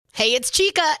Hey, it's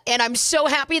Chica, and I'm so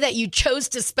happy that you chose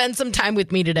to spend some time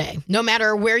with me today. No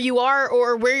matter where you are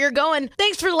or where you're going,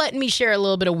 thanks for letting me share a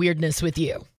little bit of weirdness with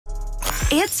you.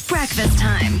 It's breakfast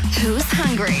time. Who's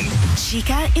hungry?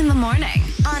 Chica in the morning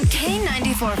on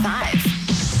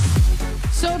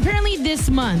K94.5. So apparently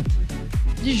this month,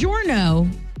 DiGiorno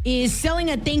is selling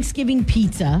a Thanksgiving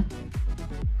pizza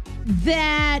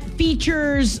that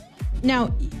features,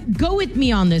 now go with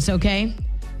me on this, okay?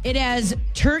 It has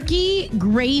turkey,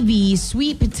 gravy,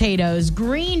 sweet potatoes,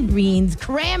 green beans,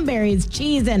 cranberries,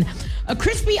 cheese, and a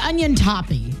crispy onion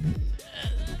topping.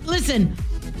 Listen,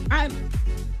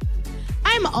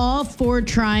 I'm all for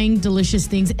trying delicious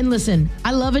things. And listen,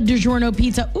 I love a DiGiorno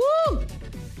pizza. Ooh!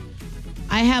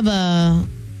 I have a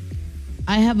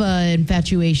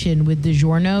infatuation with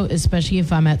DiGiorno, especially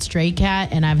if I'm at Stray Cat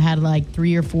and I've had like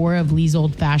 3 or 4 of Lee's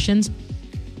Old Fashions.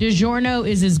 DiGiorno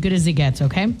is as good as it gets,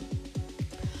 okay?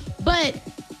 But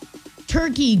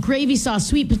turkey, gravy sauce,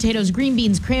 sweet potatoes, green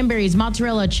beans, cranberries,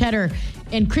 mozzarella, cheddar,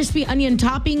 and crispy onion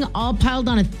topping all piled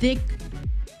on a thick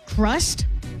crust.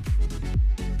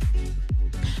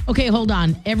 Okay, hold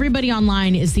on. Everybody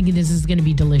online is thinking this is going to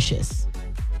be delicious.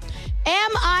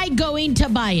 Am I going to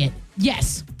buy it?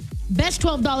 Yes. Best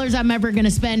 $12 I'm ever going to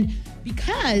spend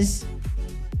because,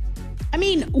 I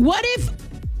mean, what if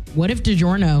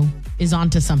DiGiorno is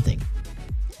onto something?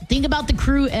 Think about the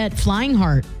crew at Flying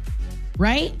Heart,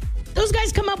 right? Those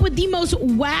guys come up with the most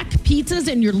whack pizzas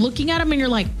and you're looking at them and you're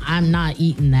like, I'm not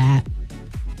eating that.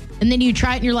 And then you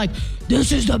try it and you're like,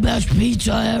 this is the best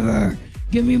pizza ever.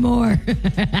 Give me more.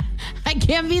 I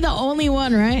can't be the only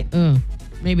one, right?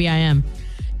 Maybe I am.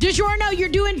 DiGiorno, you're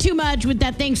doing too much with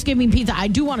that Thanksgiving pizza. I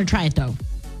do want to try it, though.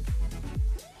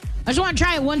 I just want to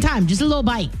try it one time. Just a little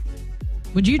bite.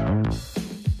 Would you?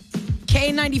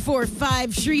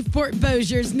 K94.5,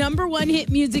 Shreveport-Bossier's #1 hit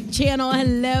music channel.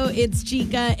 Hello, it's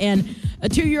Chica. And a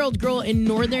 2-year-old girl in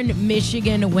northern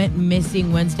Michigan went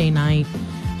missing Wednesday night.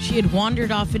 She had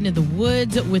wandered off into the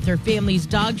woods with her family's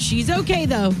dog. She's okay,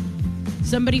 though.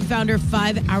 Somebody found her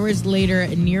 5 hours later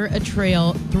near a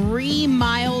trail 3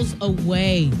 miles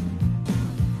away.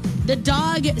 The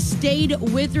dog stayed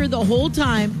with her the whole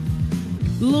time.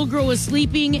 The little girl was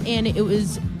sleeping, and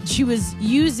she was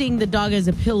using the dog as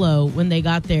a pillow when they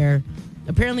got there.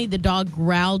 Apparently, the dog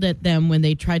growled at them when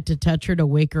they tried to touch her to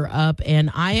wake her up. And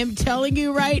I am telling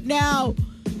you right now,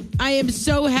 I am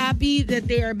so happy that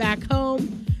they are back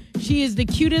home. She is the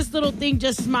cutest little thing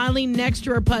just smiling next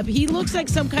to her pup. He looks like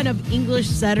some kind of English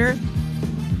setter.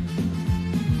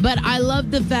 But I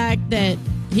love the fact that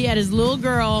he had his little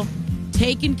girl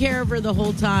taking care of her the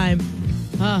whole time.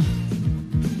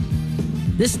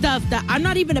 This stuff, that I'm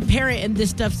not even a parent and this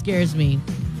stuff scares me.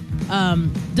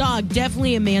 Dog,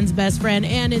 definitely a man's best friend.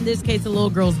 And in this case, a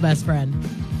little girl's best friend.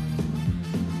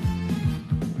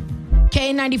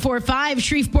 K94.5,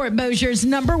 Shreveport-Bossier's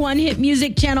 #1 hit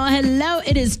music channel. Hello,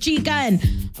 it is Chica, and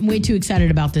I'm way too excited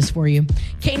about this for you.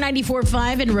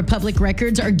 K94.5 and Republic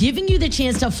Records are giving you the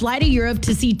chance to fly to Europe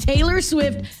to see Taylor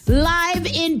Swift live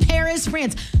in Paris,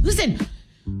 France. Listen,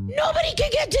 nobody can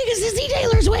get tickets to see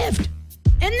Taylor Swift.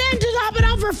 And then to top it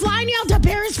off, we're flying you out to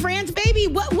Paris, France, baby.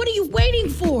 What are you waiting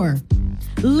for?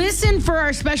 Listen for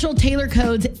our special Taylor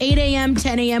codes, 8 a.m.,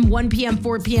 10 a.m., 1 p.m.,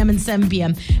 4 p.m., and 7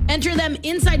 p.m. Enter them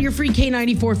inside your free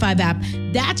K94.5 app.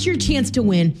 That's your chance to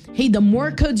win. Hey, the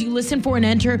more codes you listen for and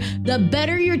enter, the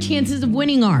better your chances of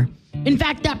winning are. In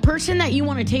fact, that person that you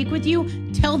want to take with you,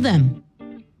 tell them,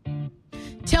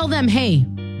 hey,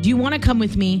 do you want to come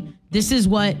with me? This is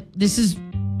what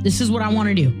I want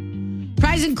to do.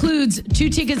 Prize includes 2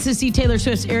 tickets to see Taylor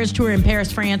Swift's Eras Tour in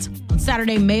Paris, France on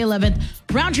Saturday, May 11th.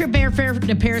 Round trip airfare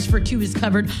to Paris for 2 is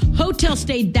covered. Hotel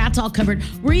stay, that's all covered.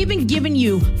 We're even giving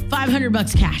you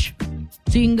 $500 cash.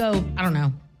 So you can go, I don't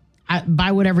know,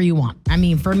 buy whatever you want. I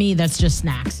mean, for me, that's just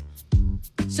snacks.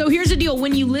 So here's the deal.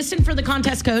 When you listen for the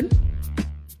contest code,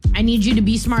 I need you to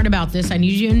be smart about this. I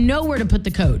need you to know where to put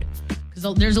the code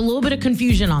because there's a little bit of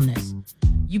confusion on this.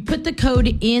 You put the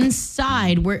code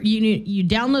inside where you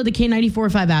download the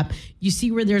K94.5 app. You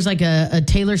see where there's like a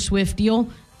Taylor Swift deal.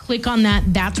 Click on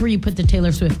that. That's where you put the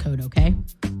Taylor Swift code, okay?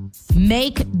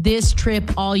 Make this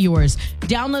trip all yours.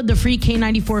 Download the free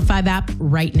K94.5 app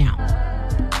right now.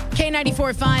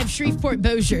 K94.5,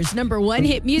 Shreveport-Bossier's #1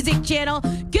 hit music channel.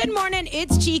 Good morning,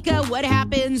 it's Chica. What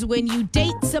happens when you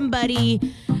date somebody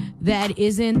that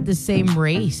isn't the same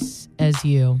race as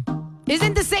you?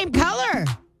 Isn't the same color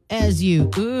as you?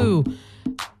 Ooh.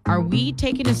 Are we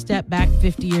taking a step back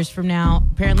 50 years from now?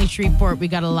 Apparently, Shreveport, we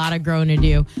got a lot of growing to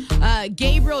do.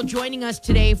 Gabriel joining us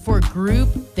today for group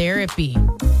therapy.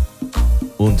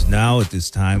 And now it is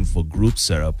time for group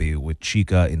therapy with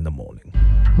Chica in the morning.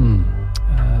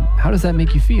 how does that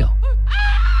make you feel?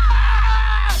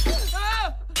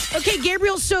 Okay,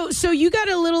 Gabriel, so you got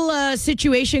a little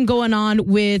situation going on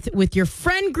with your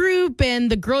friend group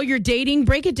and the girl you're dating.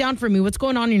 Break it down for me. What's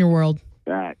going on in your world?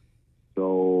 Back.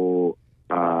 So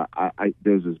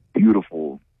there's this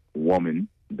beautiful woman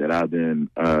that I've been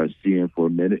seeing for a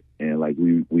minute, and like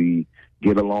we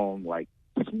get along like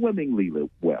swimmingly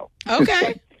well.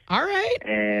 Okay. All right.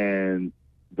 And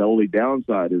the only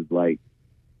downside is like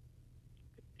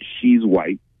she's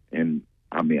white, and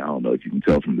I mean I don't know if you can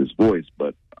tell from this voice,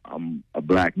 but I'm a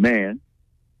black man,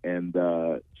 and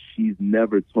she's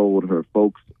never told her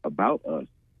folks about us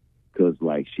because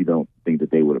like she don't think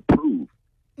that they would approve.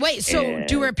 Wait, so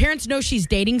do her parents know she's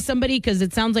dating somebody? Because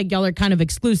it sounds like y'all are kind of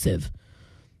exclusive.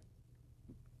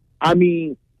 I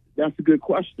mean, that's a good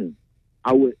question.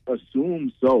 I would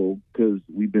assume so because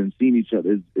we've been seeing each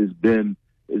other. It's been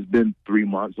 3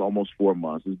 months, almost 4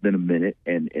 months. It's been a minute,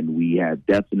 and we have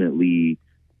definitely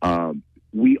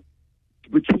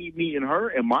between me and her,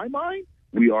 in my mind,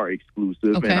 we are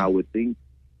exclusive, okay. And I would think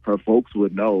her folks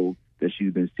would know that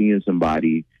she's been seeing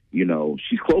somebody. You know,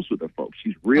 she's close with her folks.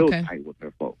 She's real tight with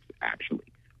her folks,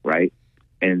 actually, right?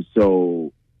 And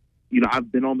so, you know,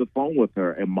 I've been on the phone with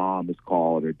her, and mom has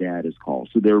called, her dad has called,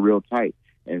 so they're real tight.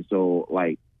 And so,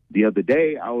 like, the other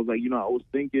day, I was like, you know, I was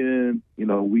thinking, you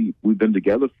know, we've been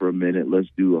together for a minute. Let's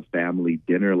do a family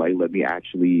dinner. Like,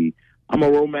 I'm a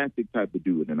romantic type of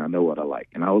dude, and I know what I like.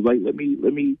 And I was like, let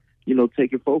me, you know,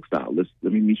 take your folks out. Let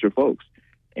me meet your folks.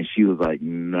 And she was like,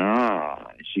 nah.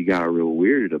 She got real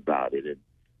weirded about it. And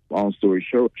long story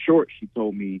short, she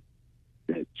told me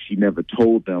that she never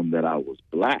told them that I was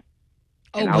black.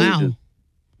 Oh, and wow.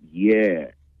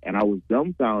 And I was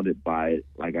dumbfounded by it.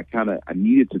 Like, I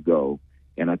needed to go.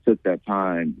 And I took that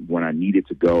time when I needed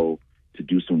to go to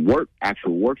do some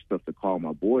actual work stuff, to call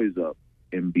my boys up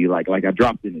and be like I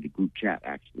dropped into the group chat,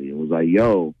 actually. It was like,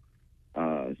 yo,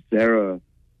 Sarah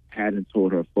hadn't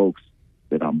told her folks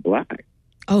that I'm black.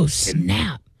 Oh,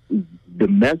 snap. And the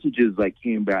messages like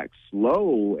came back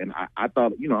slow, and I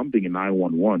thought, you know, I'm thinking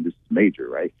 911, this is major,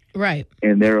 right? Right.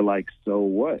 And they're like, so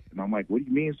what? And I'm like, what do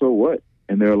you mean, so what?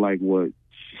 And they're like, well,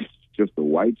 she's just a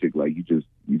white chick, like you just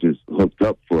hooked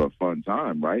up for a fun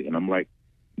time, right? And I'm like,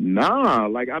 nah,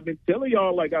 like I've been telling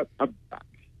y'all, like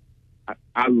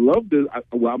I love this.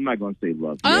 Well, I'm not going to say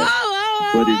love yet,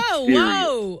 but it's serious.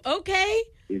 Whoa, okay.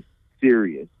 It's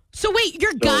serious. So wait,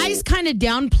 your guys kind of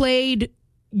downplayed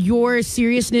your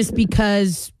seriousness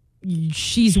because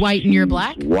she's white and you're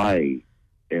black? White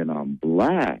and I'm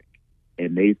black.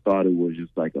 And they thought it was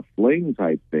just like a fling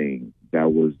type thing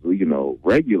that was, you know,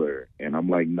 regular. And I'm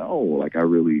like, no, like I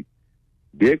really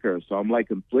dig her. So I'm like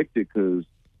conflicted because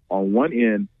on one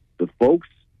end, the folks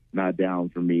not down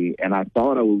for me, and I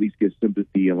thought I would at least get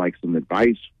sympathy and like some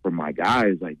advice from my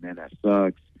guys, like, man, that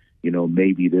sucks, you know,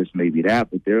 maybe this, maybe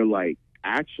that. But they're like,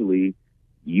 actually,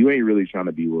 you ain't really trying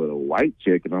to be with a white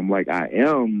chick. And I'm like, I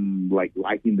am like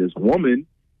liking this woman.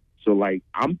 So like,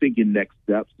 I'm thinking next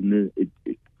steps, and then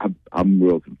I'm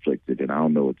real conflicted, and I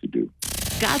don't know what to do.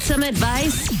 Got some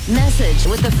advice? Message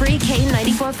with the free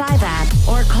K94.5 app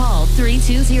or call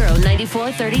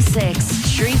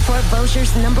 320-9436.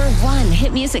 Shreveport-Bossier's #1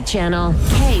 hit music channel,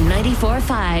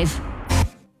 K94.5.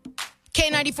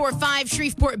 K94.5,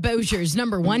 Shreveport-Bossier's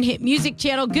 #1 hit music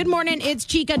channel. Good morning, it's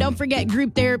Chica. Don't forget,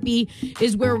 group therapy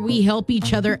is where we help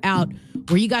each other out.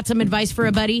 Where you got some advice for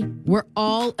a buddy, we're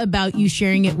all about you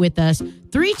sharing it with us.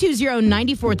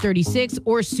 320-9436,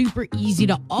 or super easy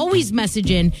to always message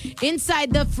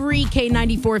inside the free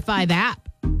K94.5 app.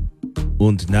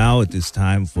 And now it is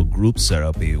time for group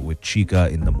therapy with Chica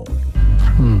in the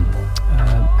morning.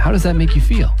 How does that make you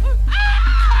feel?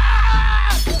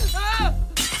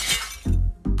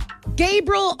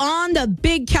 Gabriel on the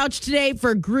big couch today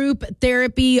for group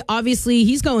therapy. Obviously,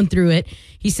 he's going through it.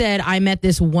 He said, I met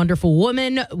this wonderful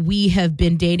woman. We have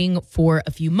been dating for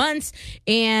a few months.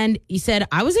 And he said,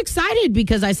 I was excited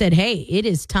because I said, hey, it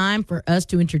is time for us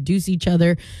to introduce each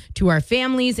other to our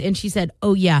families. And she said,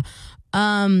 oh, yeah,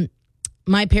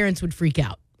 my parents would freak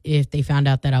out if they found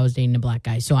out that I was dating a black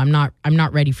guy. So I'm not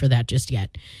ready for that just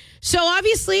yet. So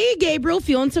obviously, Gabriel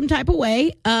feeling some type of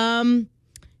way.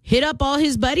 Hit up all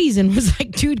his buddies and was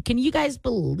like, dude, can you guys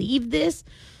believe this?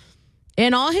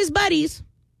 And all his buddies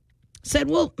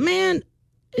said, well, man,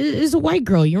 it's a white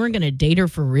girl. You weren't going to date her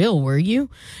for real, were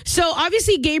you? So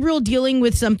obviously Gabriel dealing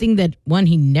with something that, one,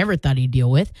 he never thought he'd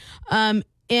deal with, and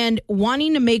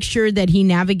wanting to make sure that he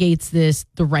navigates this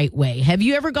the right way. Have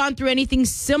you ever gone through anything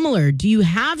similar? Do you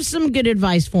have some good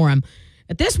advice for him?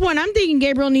 At this point, I'm thinking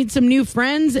Gabriel needs some new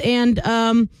friends and,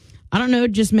 I don't know,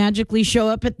 just magically show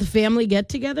up at the family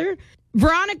get-together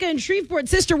Veronica in Shreveport.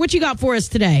 Sister, what you got for us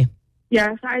today?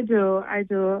 Yes, I do.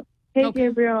 Hey, okay.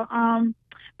 Gabriel.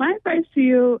 My advice to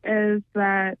you is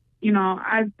that,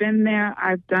 I've been there.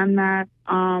 I've done that.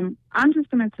 I'm just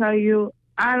going to tell you,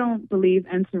 I don't believe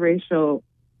interracial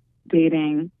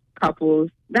dating couples.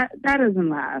 That doesn't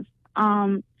last.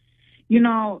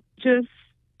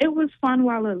 It was fun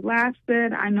while it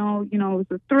lasted. I know, it was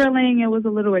thrilling. It was a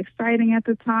little exciting at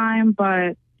the time,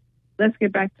 but let's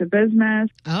get back to business.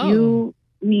 Oh. You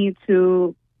need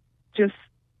to just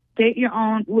date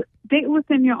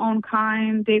within your own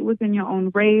kind, date within your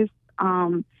own race.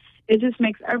 It just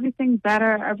makes everything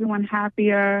better, everyone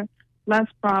happier, less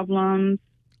problems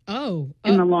in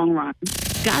the long run.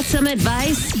 Got some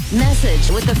advice?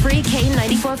 Message with the free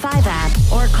K94.5 app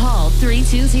or call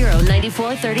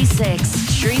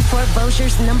 320-9436.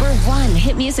 Shreveport-Bossier's #1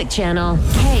 hit music channel,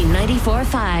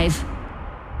 K94.5.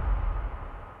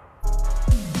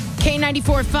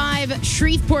 K94.5,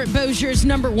 Shreveport-Bossier's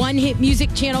 #1 hit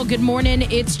music channel. Good morning,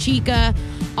 it's Chica.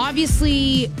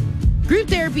 Obviously, group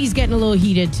therapy's getting a little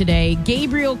heated today.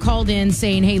 Gabriel called in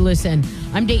saying, hey, listen,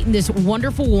 I'm dating this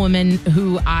wonderful woman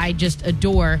who I just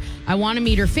adore. I want to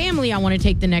meet her family. I want to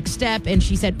take the next step. And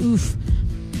she said, oof,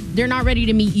 they're not ready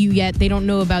to meet you yet. They don't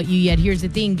know about you yet. Here's the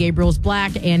thing. Gabriel's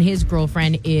black and his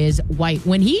girlfriend is white.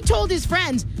 When he told his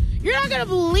friends, you're not going to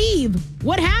believe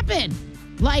what happened.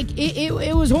 Like,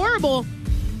 it was horrible.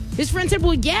 His friend said,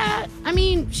 well, yeah, I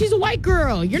mean, she's a white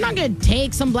girl. You're not going to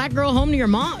take some black girl home to your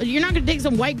mom. You're not going to take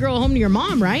some white girl home to your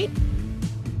mom, right?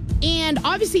 And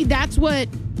obviously that's what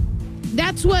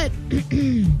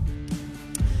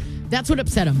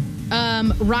upset him.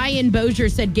 Ryan Bossier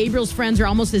said Gabriel's friends are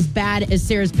almost as bad as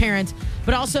Sarah's parents,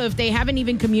 but also if they haven't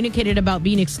even communicated about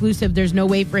being exclusive, there's no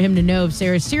way for him to know if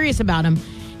Sarah's serious about him.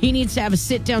 He needs to have a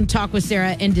sit-down talk with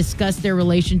Sarah and discuss their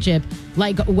relationship,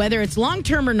 like whether it's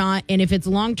long-term or not, and if it's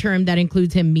long-term, that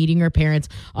includes him meeting her parents.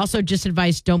 Also, just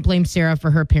advice, don't blame Sarah for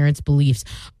her parents' beliefs.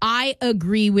 I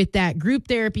agree with that. Group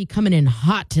therapy coming in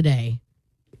hot today.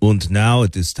 And now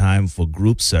it is time for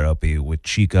group therapy with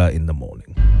Chica in the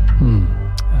morning.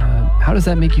 How does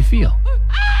that make you feel?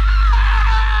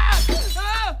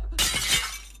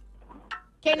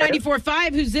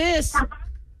 K94.5, who's this?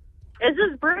 This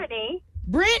is Brittany.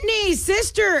 Brittany,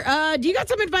 sister, do you got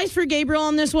some advice for Gabriel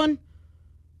on this one?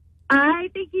 I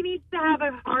think he needs to have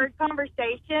a hard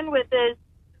conversation with his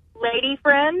lady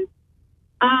friends,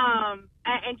 and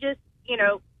just,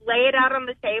 lay it out on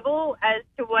the table as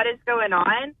to what is going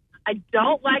on. I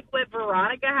don't like what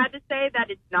Veronica had to say. That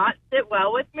did not sit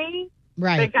well with me.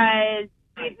 Right. Because,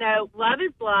 love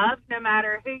is love, no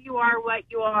matter who you are, what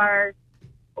you are,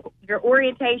 your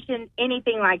orientation,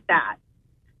 anything like that.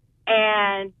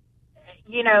 And,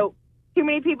 too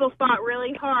many people fought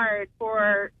really hard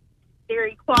for their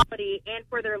equality and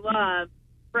for their love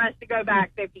for us to go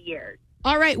back 50 years.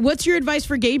 All right. What's your advice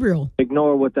for Gabriel?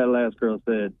 Ignore what that last girl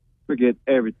said. Forget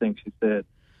everything she said.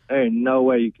 There ain't no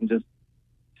way you can just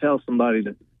tell somebody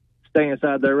to stay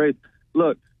inside their race.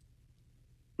 Look,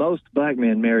 most black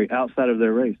men marry outside of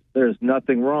their race. There is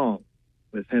nothing wrong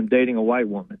with him dating a white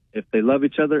woman. If they love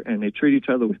each other and they treat each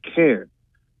other with care,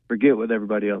 forget what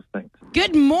everybody else thinks.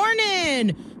 Good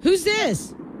morning. Who's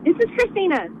this? This is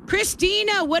Christina.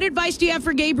 Christina, what advice do you have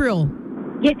for Gabriel?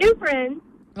 Get new friends.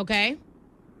 Okay.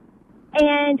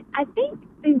 And I think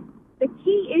the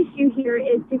key issue here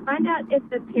is to find out if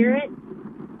the parents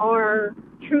are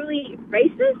truly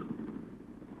racist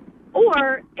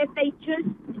or if they just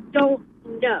don't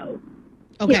know.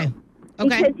 Okay.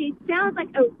 Okay. Because he sounds like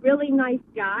a really nice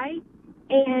guy.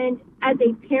 And as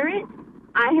a parent,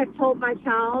 I have told my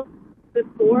child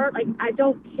before, I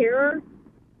don't care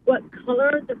what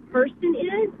color the person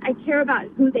is. I care about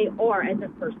who they are as a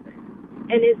person.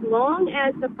 And as long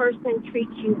as the person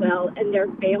treats you well and their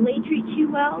family treats you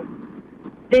well,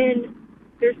 then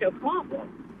there's no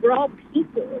problem. We're all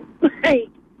people.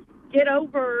 Get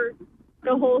over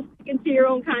the whole sticking to your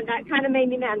own kind. That kind of made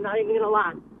me mad, I'm not even going to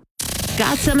lie.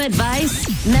 Got some advice?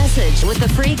 Message with the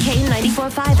free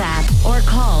K94.5 app or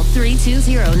call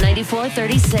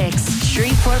 320-9436.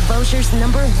 Shreveport-Bossier's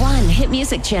 #1 hit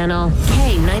music channel,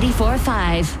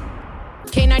 K94.5.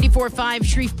 K94.5,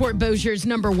 Shreveport-Bossier's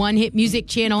 #1 hit music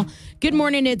channel. Good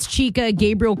morning, it's Chica.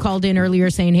 Gabriel called in earlier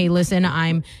saying, hey, listen,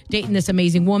 I'm dating this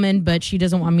amazing woman, but she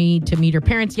doesn't want me to meet her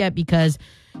parents yet because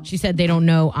she said they don't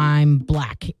know I'm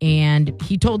black. And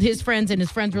he told his friends, and his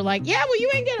friends were like, yeah, well,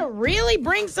 you ain't going to really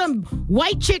bring some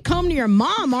white chick home to your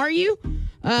mom, are you?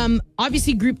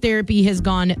 Obviously, group therapy has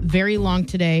gone very long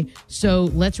today, so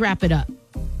let's wrap it up.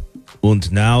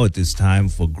 And now it is time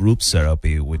for group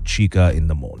therapy with Chica in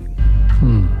the morning.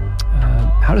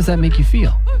 How does that make you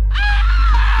feel?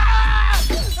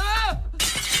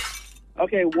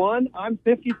 Okay, one, I'm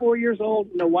 54 years old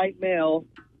and a white male.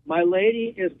 My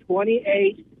lady is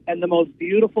 28 and the most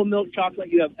beautiful milk chocolate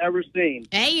you have ever seen.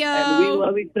 Hey, yo. And we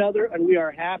love each other and we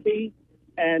are happy.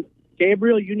 And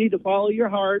Gabriel, you need to follow your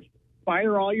heart,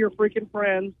 fire all your freaking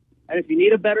friends. And if you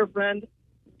need a better friend,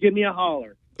 give me a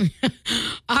holler.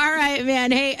 All right,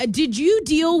 man. Hey, did you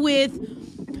deal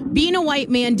with, being a white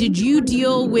man, did you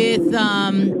deal with,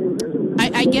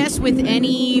 I guess with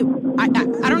any, I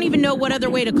don't even know what other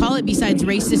way to call it besides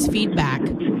racist feedback?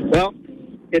 Well,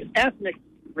 it's ethnic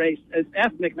race. It's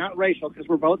ethnic, not racial, because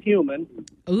we're both human.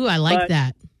 Ooh, I like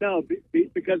that. No,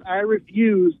 because I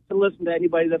refuse to listen to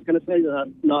anybody that's going to say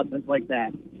nonsense like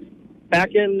that.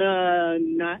 Back in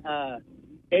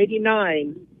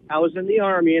 89, I was in the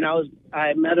Army, and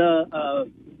I met a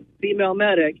female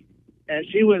medic, and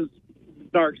she was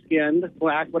dark-skinned,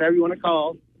 black, whatever you want to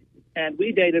call, and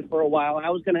we dated for a while. I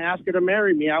was going to ask her to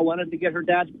marry me. I wanted to get her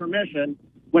dad's permission.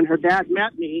 When her dad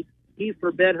met me, he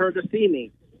forbid her to see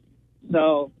me.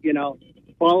 So,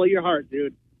 follow your heart,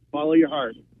 dude. Follow your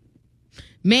heart.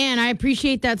 Man, I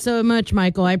appreciate that so much,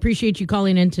 Michael. I appreciate you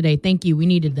calling in today. Thank you. We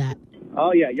needed that.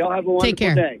 Oh, yeah. Y'all have a wonderful Take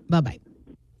care. day. Bye-bye.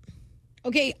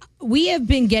 Okay, we have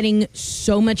been getting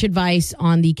so much advice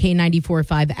on the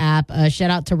K94.5 app.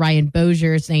 Shout out to Ryan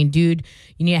Bozier saying, dude,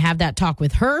 you need to have that talk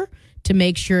with her to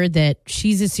make sure that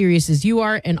she's as serious as you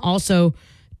are, and also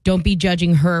don't be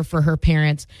judging her for her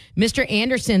parents. Mr.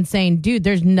 Anderson saying, dude,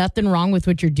 there's nothing wrong with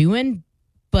what you're doing,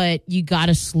 but you got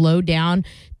to slow down,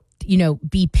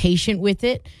 be patient with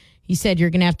it. He said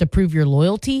you're going to have to prove your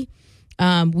loyalty.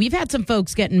 We've had some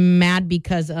folks getting mad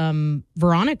because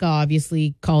Veronica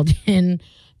obviously called in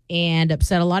and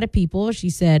upset a lot of people. She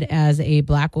said as a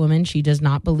black woman, she does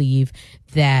not believe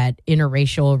that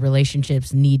interracial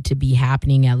relationships need to be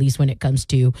happening, at least when it comes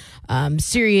to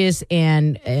serious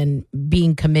and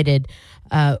being committed.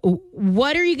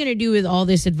 What are you going to do with all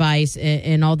this advice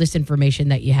and all this information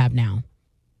that you have now?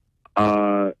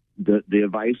 The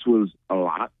advice was a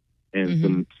lot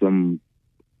and some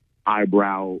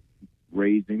eyebrow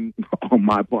raising on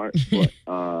my part, but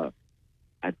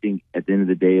I think at the end of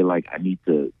the day, I need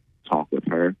to talk with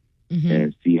her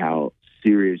and see how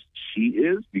serious she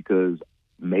is, because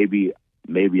maybe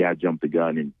I jumped the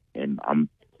gun and I'm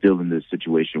feeling this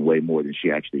situation way more than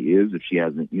she actually is. If she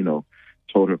hasn't,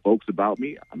 told her folks about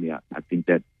me, I think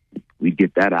that we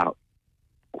get that out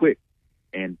quick.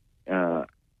 And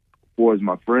for as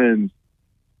my friends,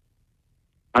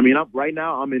 right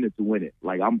now I'm in it to win it.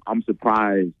 I'm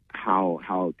surprised how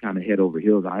kind of head over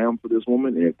heels I am for this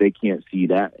woman. And if they can't see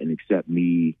that and accept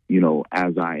me,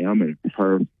 as I am and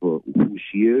her for who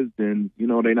she is, then,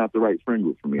 they're not the right friend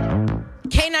group for me.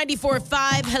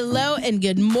 K94.5, hello and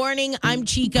good morning. I'm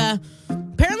Chica.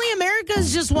 Apparently America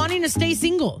is just wanting to stay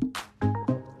single.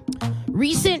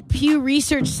 Recent Pew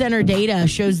Research Center data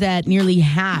shows that nearly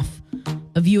half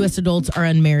of U.S. adults are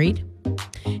unmarried.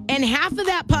 And half of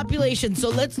that population, so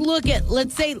let's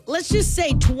just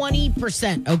say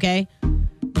 20%, okay?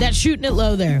 That's shooting it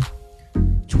low there.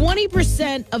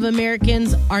 20% of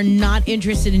Americans are not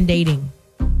interested in dating.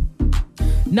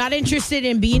 Not interested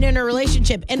in being in a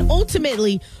relationship. And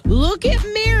ultimately, look at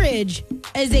marriage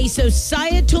as a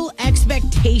societal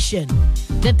expectation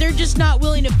that they're just not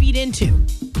willing to feed into.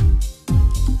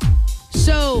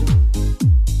 So,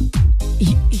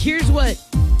 here's what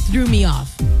threw me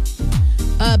off.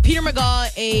 Peter McGaugh,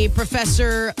 a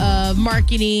professor of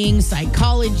marketing,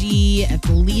 psychology at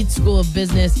the Leeds School of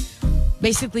Business,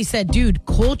 basically said, dude,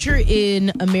 culture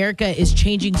in America is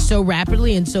changing so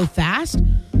rapidly and so fast.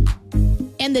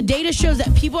 And the data shows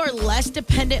that people are less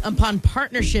dependent upon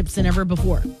partnerships than ever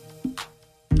before.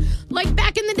 Like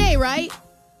back in the day, right?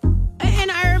 And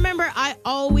I remember I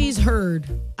always heard,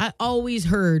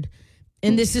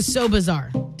 and this is so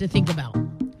bizarre to think about,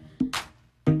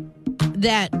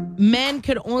 that men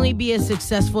could only be as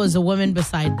successful as a woman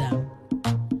beside them.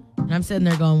 And I'm sitting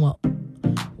there going, well,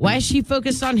 why is she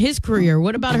focused on his career?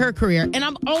 What about her career? And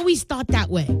I've always thought that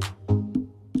way.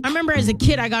 I remember as a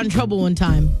kid, I got in trouble one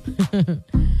time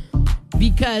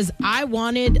because I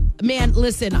wanted, man,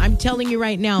 listen, I'm telling you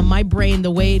right now, my brain,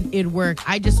 the way it worked,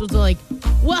 I just was like,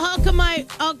 well, how come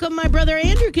my brother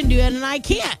Andrew can do it and I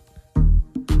can't?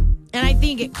 And I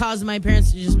think it caused my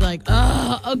parents to just be like,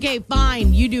 oh, okay,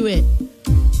 fine, you do it.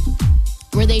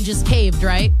 Where they just caved,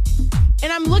 right?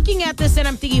 And I'm looking at this and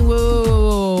I'm thinking,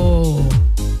 whoa.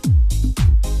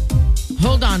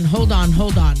 Hold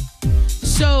on.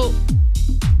 So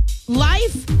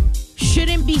life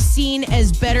shouldn't be seen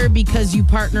as better because you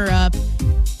partner up.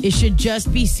 It should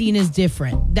just be seen as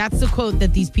different. That's the quote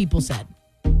that these people said.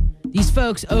 These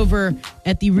folks over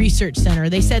at the research center,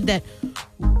 they said that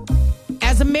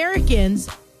as Americans,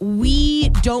 we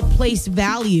don't place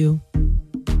value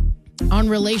on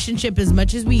relationship as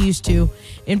much as we used to.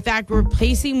 In fact, we're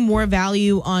placing more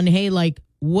value on, hey, like,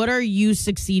 what are you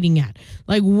succeeding at?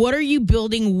 Like, what are you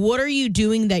building? What are you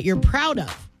doing that you're proud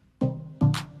of?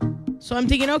 So I'm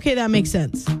thinking, okay, that makes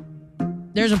sense.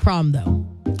 There's a problem, though.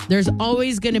 There's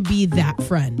always going to be that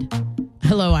friend.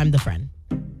 Hello, I'm the friend.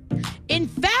 In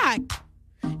fact,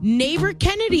 neighbor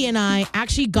Kennedy and I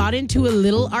actually got into a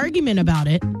little argument about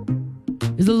it.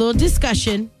 There's a little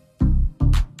discussion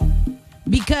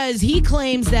because he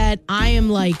claims that I am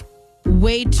like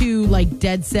way too like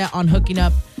dead set on hooking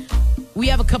up. We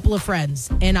have a couple of friends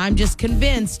and I'm just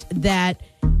convinced that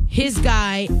his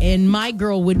guy and my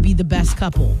girl would be the best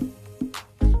couple.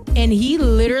 And he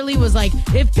literally was like,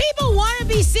 if people want to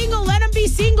be single, let them be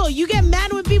single. You get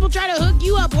mad when people try to hook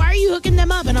you up. Why are you hooking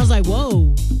them up? And I was like,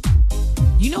 whoa.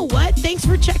 You know what? Thanks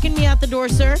for checking me out the door,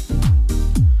 sir.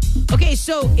 Okay,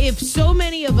 so if so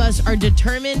many of us are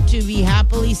determined to be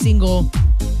happily single,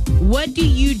 what do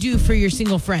you do for your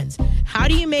single friends? How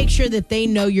do you make sure that they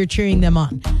know you're cheering them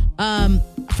on?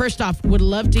 First off, would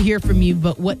love to hear from you,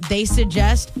 but what they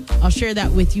suggest, I'll share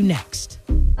that with you next.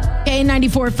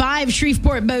 K94.5,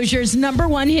 Shreveport-Bossier's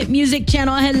 #1 hit music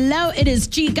channel. Hello, it is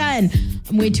Chica, and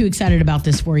I'm way too excited about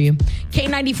this for you.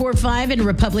 K94.5 and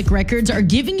Republic Records are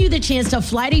giving you the chance to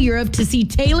fly to Europe to see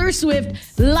Taylor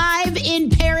Swift live in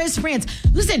Paris, France.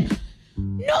 Listen,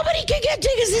 nobody can get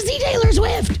tickets to see Taylor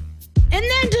Swift. And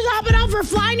then to top it off, we're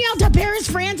flying you out to Paris,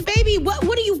 France, baby. What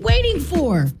are you waiting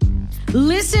for?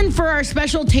 Listen for our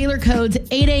special Taylor codes,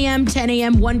 8 a.m., 10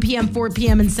 a.m., 1 p.m., 4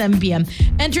 p.m., and 7 p.m.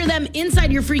 Enter them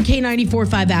inside your free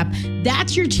K94.5 app.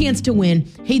 That's your chance to win.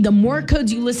 Hey, the more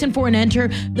codes you listen for and enter,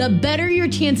 the better your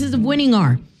chances of winning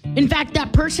are. In fact,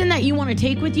 that person that you want to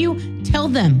take with you, tell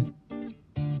them,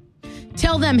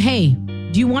 hey,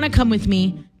 do you want to come with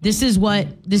me? This is what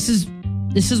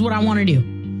I want to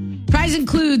do. Prize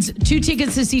includes 2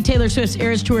 tickets to see Taylor Swift's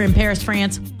Eras Tour in Paris,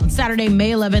 France on Saturday,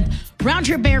 May 11th. Round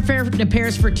trip airfare to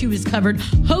Paris for 2 is covered.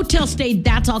 Hotel stay,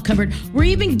 that's all covered. We're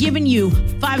even giving you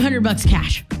 $500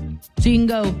 cash. So you can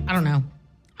go, I don't know,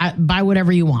 buy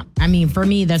whatever you want. I mean, for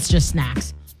me, that's just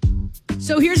snacks.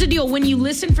 So here's the deal. When you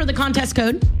listen for the contest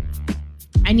code,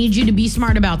 I need you to be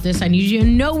smart about this. I need you to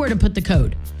know where to put the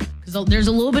code because there's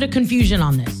a little bit of confusion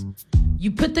on this. You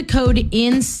put the code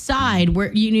inside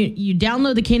where you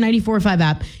download the K94.5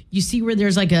 app. You see where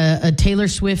there's like a Taylor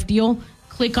Swift deal.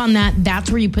 Click on that. That's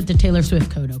where you put the Taylor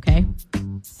Swift code, okay?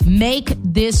 Make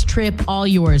this trip all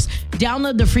yours.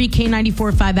 Download the free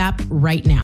K94.5 app right now.